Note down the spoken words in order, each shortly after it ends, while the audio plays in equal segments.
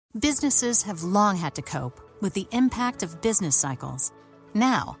Businesses have long had to cope with the impact of business cycles.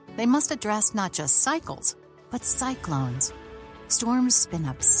 Now, they must address not just cycles, but cyclones. Storms spin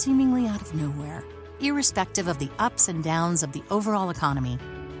up seemingly out of nowhere, irrespective of the ups and downs of the overall economy.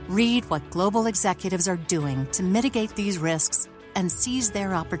 Read what global executives are doing to mitigate these risks and seize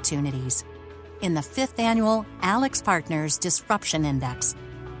their opportunities in the 5th Annual AlixPartners Disruption Index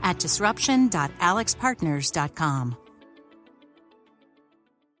at disruption.alixpartners.com.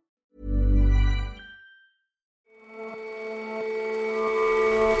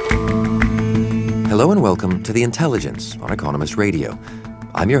 Hello and welcome to The Intelligence on Economist Radio.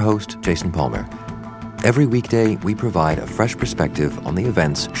 I'm your host, Jason Palmer. Every weekday, we provide a fresh perspective on the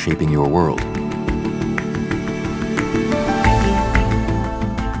events shaping your world.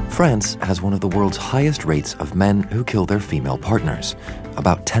 France has one of the world's highest rates of men who kill their female partners,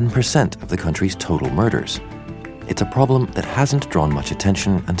 about 10% of the country's total murders. It's a problem that hasn't drawn much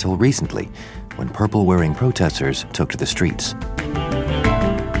attention until recently, when purple-wearing protesters took to the streets.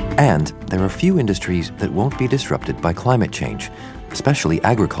 And there are few industries that won't be disrupted by climate change, especially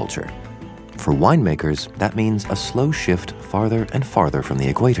agriculture. For winemakers, that means a slow shift farther and farther from the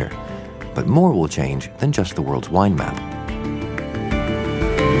equator. But more will change than just the world's wine map.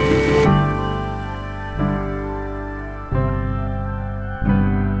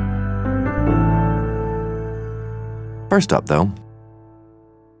 First up, though,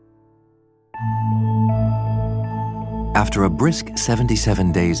 after a brisk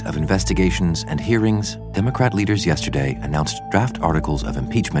 77 days of investigations and hearings, Democrat leaders yesterday announced draft articles of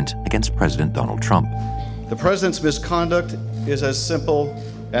impeachment against President Donald Trump. The president's misconduct is as simple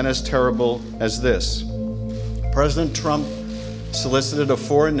and as terrible as this. President Trump solicited a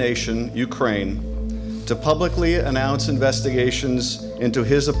foreign nation, Ukraine, to publicly announce investigations into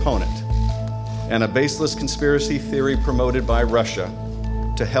his opponent and a baseless conspiracy theory promoted by Russia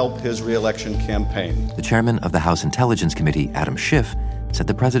to help his re-election campaign. The chairman of the House Intelligence Committee, Adam Schiff, said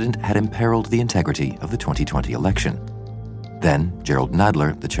the president had imperiled the integrity of the 2020 election. Then, Gerald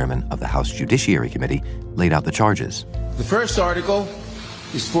Nadler, the chairman of the House Judiciary Committee, laid out the charges. The first article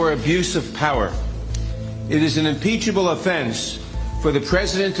is for abuse of power. It is an impeachable offense for the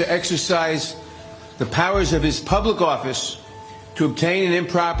president to exercise the powers of his public office to obtain an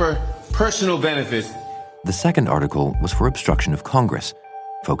improper personal benefit. The second article was for obstruction of Congress,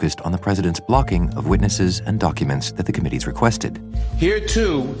 focused on the president's blocking of witnesses and documents that the committees requested. Here,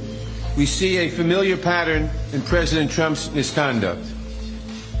 too, we see a familiar pattern in President Trump's misconduct.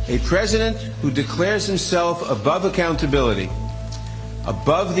 A president who declares himself above accountability,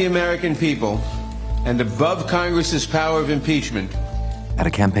 above the American people, and above Congress's power of impeachment. At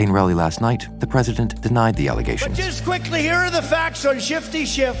a campaign rally last night, the president denied the allegations. But just quickly, here are the facts on Shifty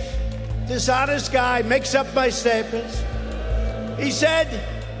Schiff. This honest guy makes up my statements. He said,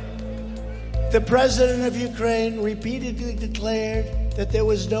 the president of Ukraine repeatedly declared that there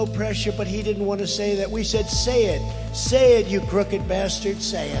was no pressure, but he didn't want to say that. We said, say it. Say it, you crooked bastard,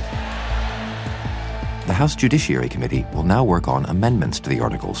 say it. The House Judiciary Committee will now work on amendments to the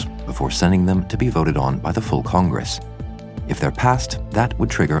articles before sending them to be voted on by the full Congress. If they're passed, that would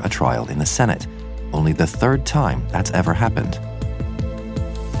trigger a trial in the Senate, only the third time that's ever happened.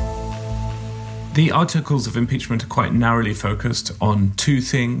 The articles of impeachment are quite narrowly focused on two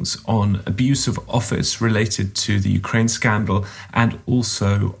things, on abuse of office related to the Ukraine scandal and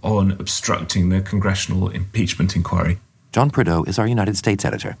also on obstructing the congressional impeachment inquiry. John Prideaux is our United States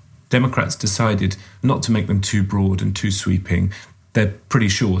editor. Democrats decided not to make them too broad and too sweeping. They're pretty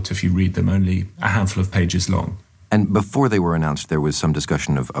short if you read them, only a handful of pages long. And before they were announced, there was some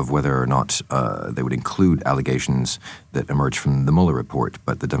discussion of whether or not they would include allegations that emerged from the Mueller report,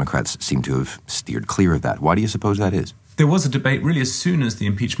 but the Democrats seem to have steered clear of that. Why do you suppose that is? There was a debate really as soon as the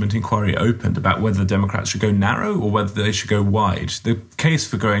impeachment inquiry opened about whether the Democrats should go narrow or whether they should go wide. The case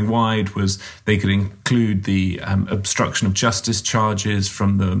for going wide was they could include the obstruction of justice charges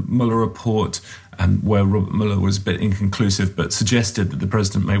from the Mueller report, where Robert Mueller was a bit inconclusive but suggested that the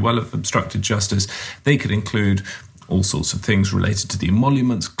president may well have obstructed justice. They could include all sorts of things related to the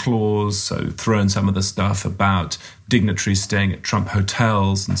emoluments clause, so throw in some of the stuff about dignitaries staying at Trump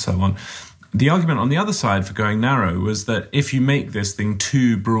hotels and so on. The argument on the other side for going narrow was that if you make this thing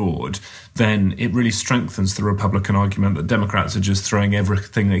too broad, then it really strengthens the Republican argument that Democrats are just throwing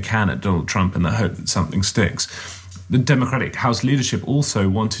everything they can at Donald Trump in the hope that something sticks. The Democratic House leadership also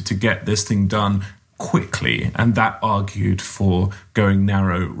wanted to get this thing done quickly, and that argued for going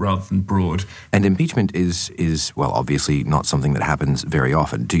narrow rather than broad. And impeachment is well, obviously not something that happens very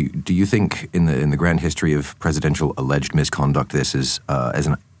often. Do you think in the grand history of presidential alleged misconduct, this is as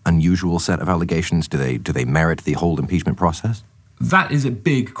an unusual set of allegations? Do they merit the whole impeachment process? That is a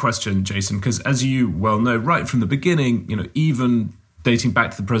big question, Jason, because as you well know, right from the beginning, even dating back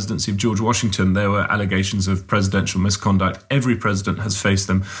to the presidency of George Washington, there were allegations of presidential misconduct. Every president has faced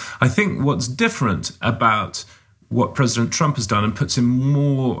them. I think what's different about what President Trump has done and puts him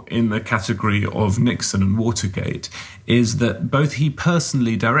more in the category of Nixon and Watergate is that both he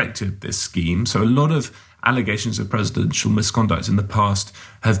personally directed this scheme. So a lot of allegations of presidential misconduct in the past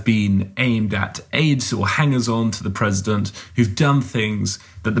have been aimed at aides or hangers-on to the president who've done things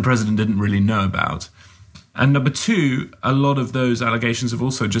that the president didn't really know about. And number two, a lot of those allegations have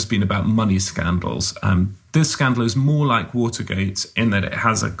also just been about money scandals. This scandal is more like Watergate in that it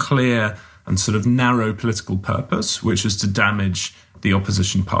has a clear and sort of narrow political purpose, which is to damage the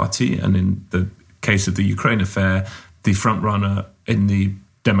opposition party. And in the case of the Ukraine affair, the frontrunner in the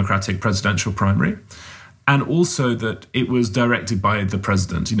Democratic presidential primary. And also that it was directed by the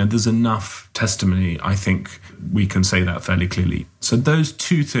president. There's enough testimony, I think we can say that fairly clearly. So those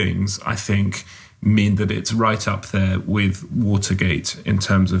two things, I think, mean that it's right up there with Watergate in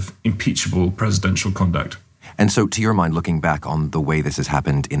terms of impeachable presidential conduct. And so, to your mind, looking back on the way this has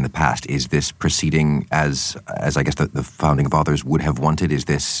happened in the past, is this proceeding as I guess the founding fathers would have wanted?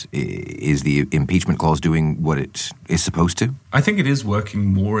 Is the impeachment clause doing what it is supposed to? I think it is working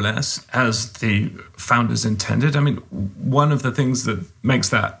more or less as the founders intended. I mean, one of the things that makes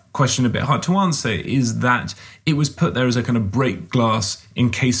that question a bit hard to answer is that it was put there as a kind of break glass in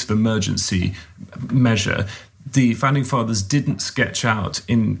case of emergency measure. The founding fathers didn't sketch out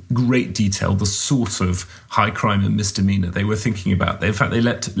in great detail the sort of high crime and misdemeanor they were thinking about. In fact, they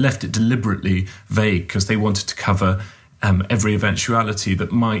left it deliberately vague because they wanted to cover every eventuality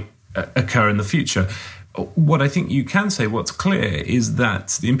that might occur in the future. What I think you can say, what's clear, is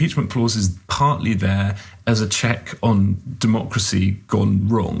that the impeachment clause is partly there as a check on democracy gone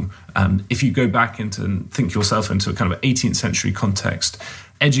wrong. If you go back and think yourself into a kind of 18th century context,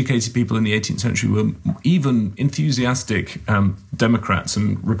 educated people in the 18th century were even enthusiastic Democrats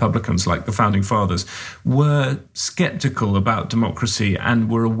and Republicans like the founding fathers were skeptical about democracy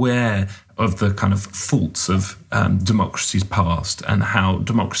and were aware of the kind of faults of democracy's past and how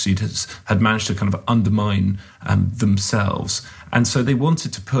democracy had managed to kind of undermine themselves. And so they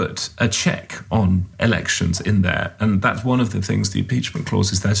wanted to put a check on elections in there. And that's one of the things the impeachment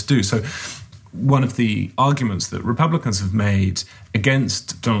clause is there to do. So one of the arguments that Republicans have made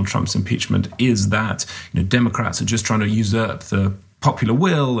against Donald Trump's impeachment is that Democrats are just trying to usurp the popular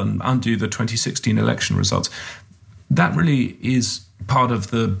will and undo the 2016 election results. That really is part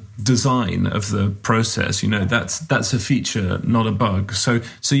of the design of the process. That's a feature, not a bug. So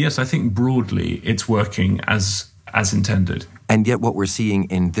yes, I think broadly it's working as intended. And yet what we're seeing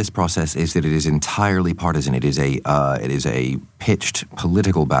in this process is that it is entirely partisan. It is a pitched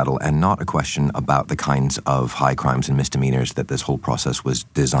political battle and not a question about the kinds of high crimes and misdemeanors that this whole process was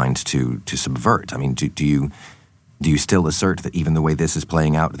designed to subvert. I mean, do you still assert that even the way this is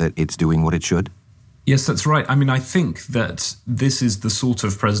playing out, that it's doing what it should? Yes, that's right. I mean, I think that this is the sort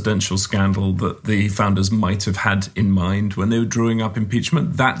of presidential scandal that the founders might have had in mind when they were drawing up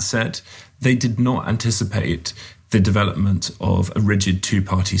impeachment. That said, they did not anticipate the development of a rigid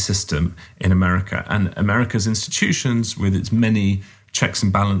two-party system in America. And America's institutions, with its many checks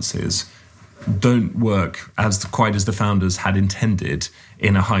and balances, don't work quite as the founders had intended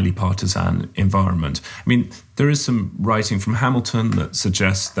in a highly partisan environment. I mean, there is some writing from Hamilton that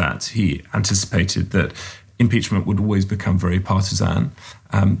suggests that he anticipated that impeachment would always become very partisan.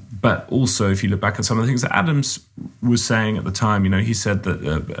 But also, if you look back at some of the things that Adams was saying at the time, he said that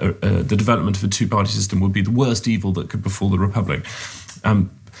the development of a two-party system would be the worst evil that could befall the Republic.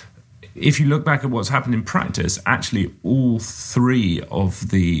 If you look back at what's happened in practice, actually all three of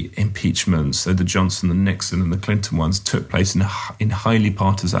the impeachments, so the Johnson, the Nixon and the Clinton ones, took place in highly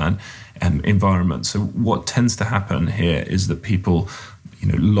partisan environments. So what tends to happen here is that people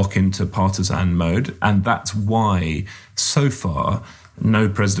lock into partisan mode. And that's why, so far, no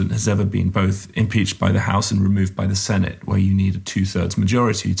president has ever been both impeached by the House and removed by the Senate, where you need a 2/3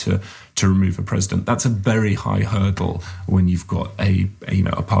 majority to remove a president. That's a very high hurdle when you've got a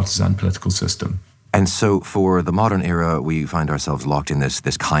partisan political system. And so for the modern era, we find ourselves locked in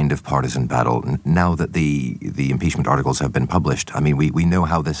this kind of partisan battle. Now that the impeachment articles have been published, I mean, we know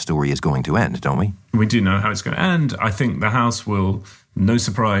how this story is going to end, don't we? We do know how it's going to end. I think the House will, no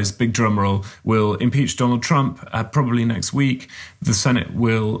surprise, big drum roll, will impeach Donald Trump probably next week. The Senate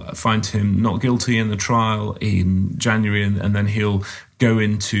will find him not guilty in the trial in January, and then he'll go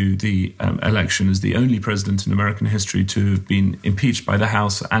into the election as the only president in American history to have been impeached by the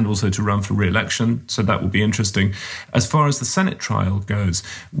House and also to run for re-election. So that will be interesting. As far as the Senate trial goes,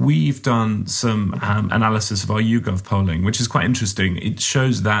 we've done some analysis of our YouGov polling, which is quite interesting. It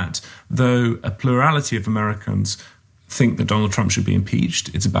shows that though a plurality of Americans think that Donald Trump should be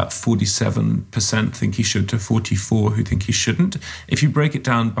impeached, it's about 47% think he should to 44% who think he shouldn't. If you break it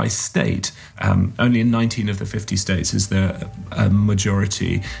down by state, only in 19 of the 50 states is there a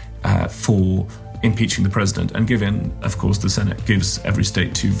majority for impeaching the president. And given, of course, the Senate gives every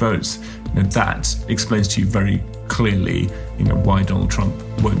state 2 votes, that explains to you very clearly, why Donald Trump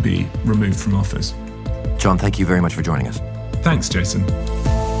won't be removed from office. John, thank you very much for joining us. Thanks, Jason.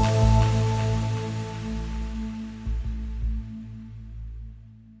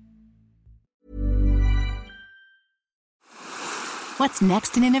 What's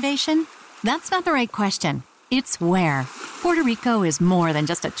next in innovation? That's not the right question. It's where. Puerto Rico is more than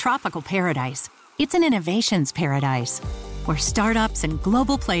just a tropical paradise. It's an innovations paradise, where startups and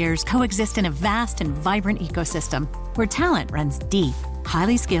global players coexist in a vast and vibrant ecosystem, where talent runs deep,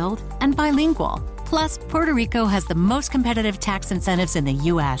 highly skilled, and bilingual. Plus, Puerto Rico has the most competitive tax incentives in the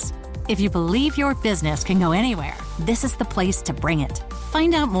U.S. If you believe your business can go anywhere, this is the place to bring it.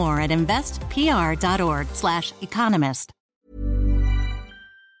 Find out more at investpr.org/economist.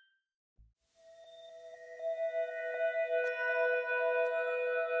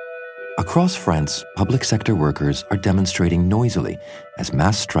 Across France, public sector workers are demonstrating noisily as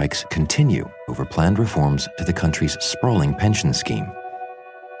mass strikes continue over planned reforms to the country's sprawling pension scheme.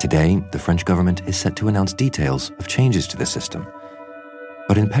 Today, the French government is set to announce details of changes to the system.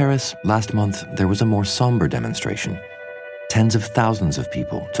 But in Paris, last month, there was a more somber demonstration. Tens of thousands of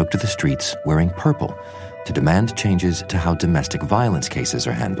people took to the streets wearing purple to demand changes to how domestic violence cases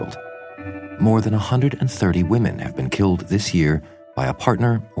are handled. More than 130 women have been killed this year by a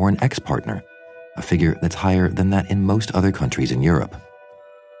partner or an ex-partner, a figure that's higher than that in most other countries in Europe.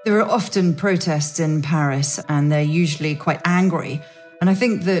 There are often protests in Paris, and they're usually quite angry. And I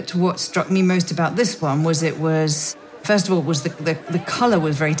think that what struck me most about this one was first of all, was the colour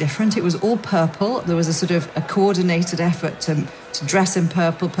was very different. It was all purple. There was a coordinated effort to dress in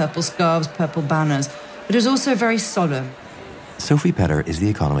purple scarves, purple banners. But it was also very solemn. Sophie Petter is The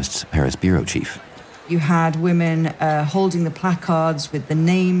Economist's Paris bureau chief. You had women holding the placards with the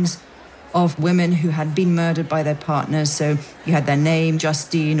names of women who had been murdered by their partners. So you had their name,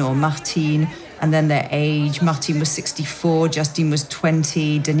 Justine or Martine, and then their age. Martine was 64, Justine was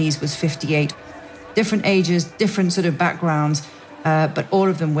 20, Denise was 58. Different ages, different sort of backgrounds, but all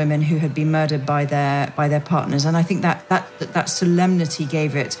of them women who had been murdered by their partners. And I think that solemnity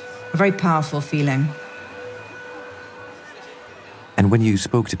gave it a very powerful feeling. And when you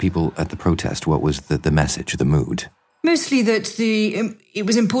spoke to people at the protest, what was the message, the mood? Mostly that it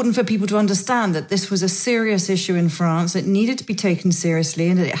was important for people to understand that this was a serious issue in France. It needed to be taken seriously,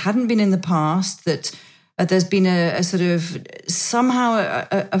 and that it hadn't been in the past, that there's been a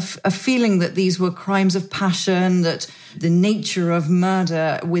feeling that these were crimes of passion, that the nature of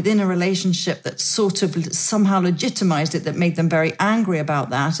murder within a relationship that sort of somehow legitimized it, that made them very angry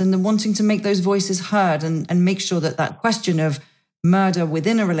about that, and then wanting to make those voices heard and make sure that question of murder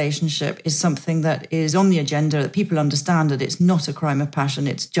within a relationship is something that is on the agenda, that people understand that it's not a crime of passion,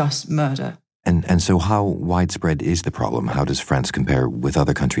 it's just murder. And so how widespread is the problem? How does France compare with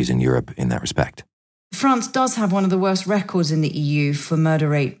other countries in Europe in that respect? France does have one of the worst records in the EU for murder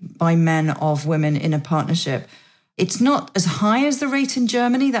rate by men of women in a partnership. It's not as high as the rate in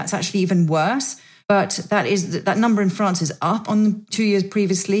Germany, that's actually even worse. But that number in France is up on 2 years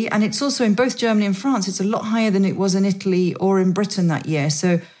previously. And it's also in both Germany and France, it's a lot higher than it was in Italy or in Britain that year.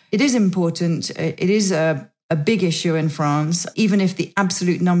 So it is important. It is a big issue in France, even if the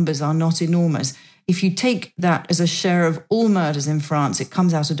absolute numbers are not enormous. If you take that as a share of all murders in France, it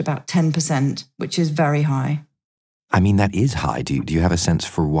comes out at about 10%, which is very high. I mean, that is high. Do you have a sense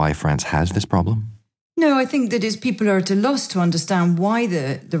for why France has this problem? No, I think that people are at a loss to understand why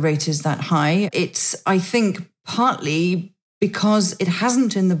the rate is that high. It's, I think, partly because it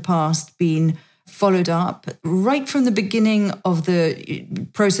hasn't in the past been followed up. Right from the beginning of the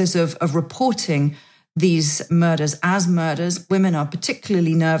process of reporting these murders as murders, women are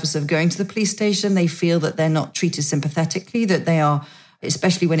particularly nervous of going to the police station. They feel that they're not treated sympathetically, that they are,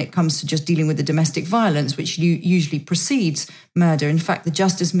 especially when it comes to just dealing with the domestic violence, which usually precedes murder. In fact, the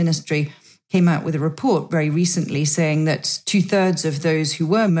Justice Ministry came out with a report very recently saying that 2/3 of those who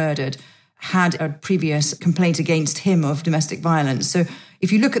were murdered had a previous complaint against him of domestic violence. So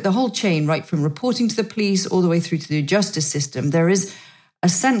if you look at the whole chain, right from reporting to the police all the way through to the justice system, there is a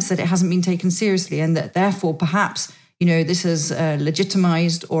sense that it hasn't been taken seriously and that therefore perhaps, this has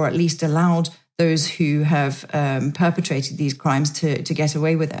legitimized or at least allowed those who have perpetrated these crimes to get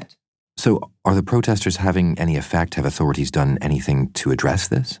away with it. So are the protesters having any effect? Have authorities done anything to address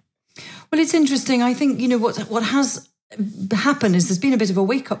this? Well, it's interesting. I think, what has happened is there's been a bit of a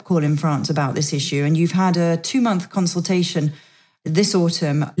wake-up call in France about this issue, and you've had a 2-month consultation this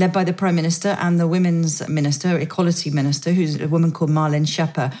autumn led by the Prime Minister and the Women's Minister, Equality Minister, who's a woman called Marlène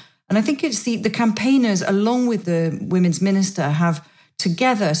Schiappa. And I think it's the campaigners, along with the Women's Minister, have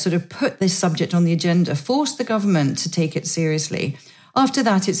together sort of put this subject on the agenda, forced the government to take it seriously. After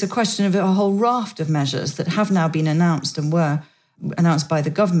that, it's a question of a whole raft of measures that have now been announced and were announced by the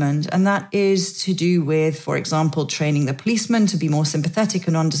government. And that is to do with, for example, training the policemen to be more sympathetic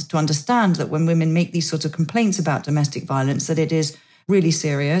and to understand that when women make these sorts of complaints about domestic violence, that it is really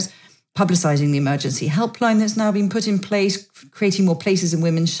serious. Publicising the emergency helpline that's now been put in place, creating more places in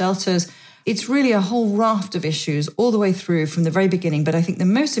women's shelters. It's really a whole raft of issues all the way through from the very beginning. But I think the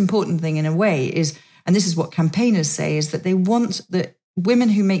most important thing in a way is, and this is what campaigners say, is that they want the women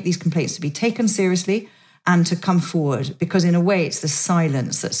who make these complaints to be taken seriously and to come forward, because in a way it's the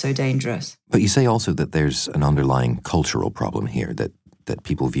silence that's so dangerous. But you say also that there's an underlying cultural problem here, that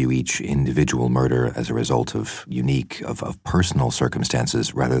people view each individual murder as a result of unique, of personal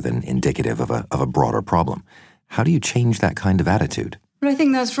circumstances rather than indicative of a broader problem. How do you change that kind of attitude? Well, I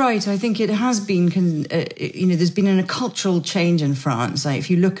think that's right. I think it has been, there's been a cultural change in France.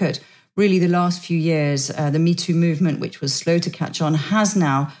 If you look at really the last few years, the Me Too movement, which was slow to catch on, has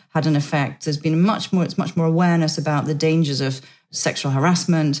now had an effect. There's been much more awareness about the dangers of sexual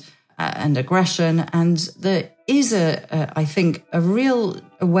harassment and aggression. And there is, I think, a real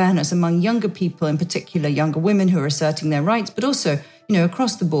awareness among younger people, in particular younger women who are asserting their rights, but also,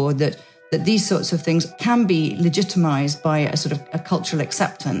 across the board that these sorts of things can be legitimized by a sort of a cultural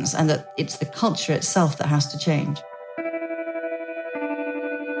acceptance, and that it's the culture itself that has to change.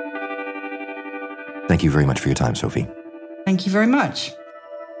 Thank you very much for your time, Sophie. Thank you very much.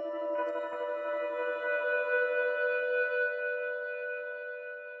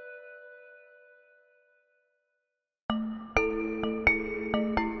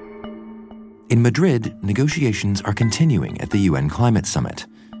 In Madrid, negotiations are continuing at the UN Climate Summit.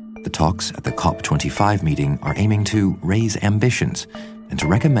 The talks at the COP25 meeting are aiming to raise ambitions and to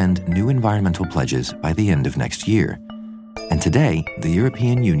recommend new environmental pledges by the end of next year. And today, the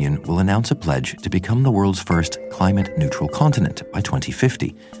European Union will announce a pledge to become the world's first climate-neutral continent by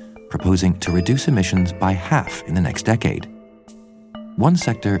 2050, proposing to reduce emissions by half in the next decade. One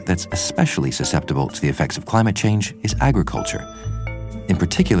sector that's especially susceptible to the effects of climate change is agriculture. In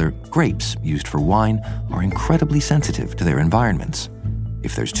particular, grapes used for wine are incredibly sensitive to their environments.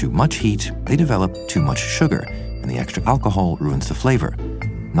 If there's too much heat, they develop too much sugar, and the extra alcohol ruins the flavor.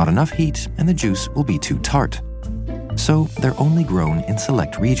 Not enough heat, and the juice will be too tart. So they're only grown in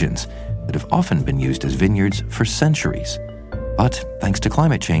select regions that have often been used as vineyards for centuries. But thanks to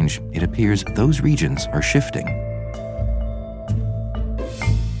climate change, it appears those regions are shifting.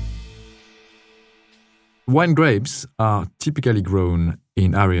 Wine grapes are typically grown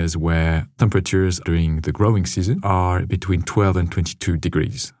in areas where temperatures during the growing season are between 12 and 22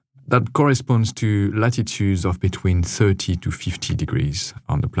 degrees. That corresponds to latitudes of between 30 to 50 degrees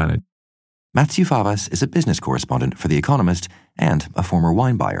on the planet. Matthew Favas is a business correspondent for The Economist and a former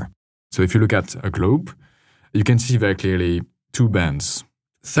wine buyer. So if you look at a globe, you can see very clearly two bands.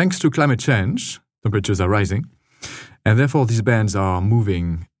 Thanks to climate change, temperatures are rising, and therefore these bands are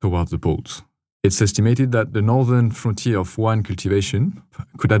moving towards the poles. It's estimated that the northern frontier of wine cultivation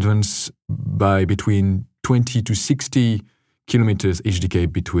could advance by between 20 to 60 kilometers each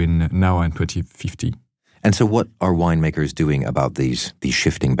decade between now and 2050. And so what are winemakers doing about these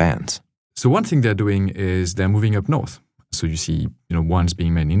shifting bands? So one thing they're doing is they're moving up north. So you see, wines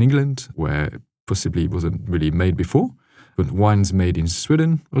being made in England, where possibly it wasn't really made before, but wines made in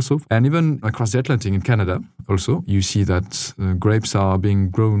Sweden also. And even across the Atlantic in Canada also, you see that grapes are being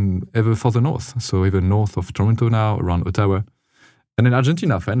grown ever further north. So even north of Toronto now, around Ottawa. And then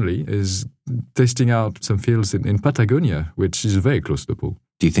Argentina, finally, is testing out some fields in Patagonia, which is very close to the pole.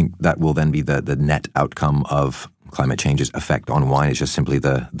 Do you think that will then be the net outcome of climate change's effect on wine? It's just simply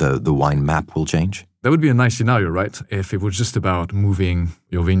the wine map will change? That would be a nice scenario, right? If it was just about moving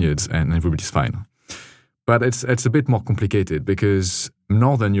your vineyards and everybody's fine. But it's a bit more complicated because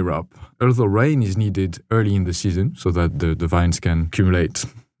Northern Europe, although rain is needed early in the season so that the vines can accumulate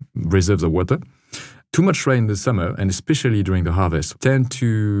reserves of water, too much rain in the summer, and especially during the harvest, tend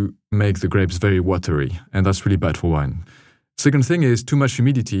to make the grapes very watery, and that's really bad for wine. Second thing is too much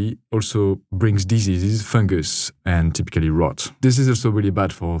humidity also brings diseases, fungus, and typically rot. This is also really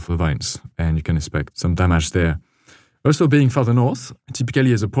bad for vines, and you can expect some damage there. Also, being further north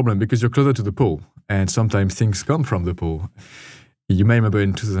typically is a problem because you're closer to the pole, and sometimes things come from the pole. You may remember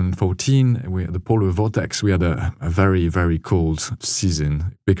in 2014, the polar vortex, we had a very, very cold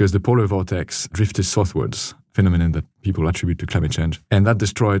season because the polar vortex drifted southwards, phenomenon that people attribute to climate change. And that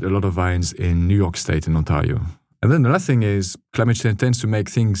destroyed a lot of vines in New York State and Ontario. And then the last thing is climate change tends to make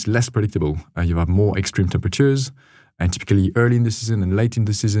things less predictable. You have more extreme temperatures, and typically early in the season and late in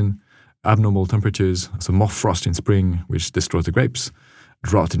the season, abnormal temperatures, so more frost in spring, which destroys the grapes,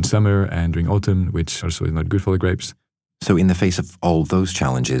 drought in summer and during autumn, which also is not good for the grapes. So in the face of all those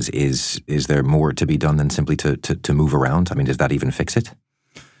challenges, is there more to be done than simply to move around? I mean, does that even fix it?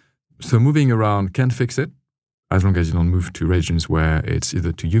 So moving around can fix it, as long as you don't move to regions where it's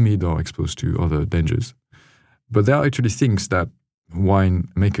either too humid or exposed to other dangers. But there are actually things that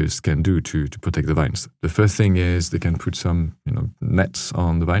winemakers can do to protect the vines. The first thing is they can put some nets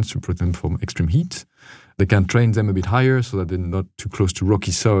on the vines to protect them from extreme heat. They can train them a bit higher so that they're not too close to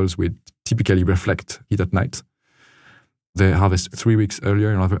rocky soils, which typically reflect heat at night. They harvest 3 weeks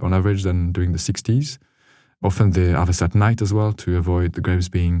earlier on average than during the 60s. Often they harvest at night as well to avoid the grapes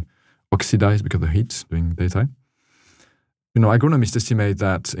being oxidized because of the heat during daytime. Agronomists estimate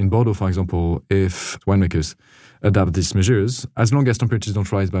that in Bordeaux, for example, if winemakers adapt these measures, as long as temperatures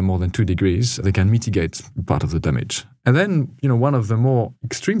don't rise by more than 2 degrees, they can mitigate part of the damage. And then, one of the more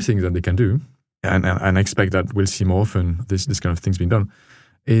extreme things that they can do, and I expect that we'll see more often this kind of things being done,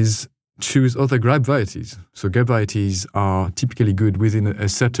 is choose other grape varieties. So grape varieties are typically good within a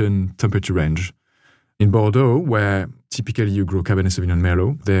certain temperature range. In Bordeaux, where typically you grow Cabernet Sauvignon and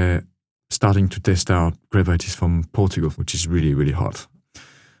Merlot, they're starting to test out grape varieties from Portugal, which is really, really hot.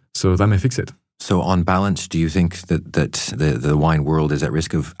 So that may fix it. So on balance, do you think that the wine world is at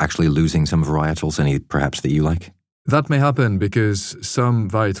risk of actually losing some varietals, any perhaps that you like? That may happen because some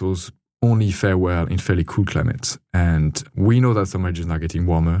varietals only fare well in fairly cool climates. And we know that some regions are getting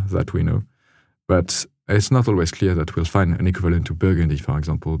warmer, that we know. But it's not always clear that we'll find an equivalent to Burgundy, for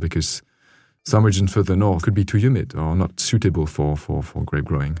example, because some regions further north could be too humid or not suitable for grape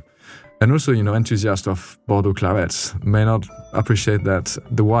growing. And also, enthusiasts of Bordeaux clarets may not appreciate that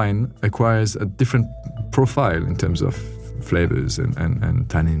the wine acquires a different profile in terms of flavors and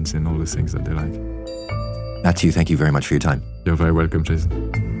tannins and all the things that they like. Mathieu, thank you very much for your time. You're very welcome, Jason.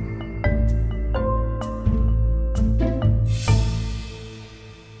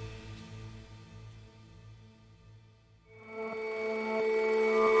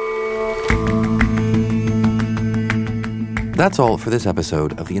 That's all for this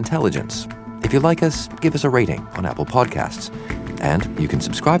episode of The Intelligence. If you like us, give us a rating on Apple Podcasts. And you can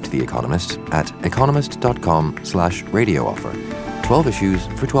subscribe to The Economist at economist.com/radio offer. 12 issues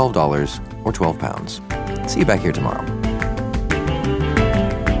for $12 or £12. See you back here tomorrow.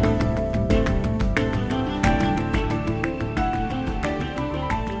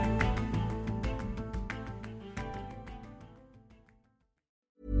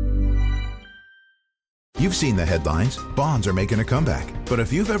 You've seen the headlines. Bonds are making a comeback. But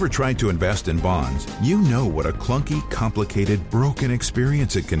if you've ever tried to invest in bonds, you know what a clunky, complicated, broken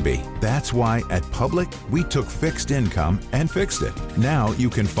experience it can be. That's why at Public, we took fixed income and fixed it. Now you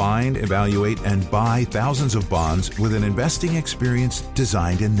can find, evaluate, and buy thousands of bonds with an investing experience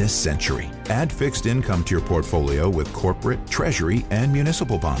designed in this century. Add fixed income to your portfolio with corporate, treasury, and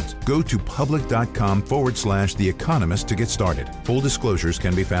municipal bonds. Go to public.com/The Economist to get started. Full disclosures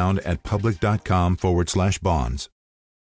can be found at public.com/bonds.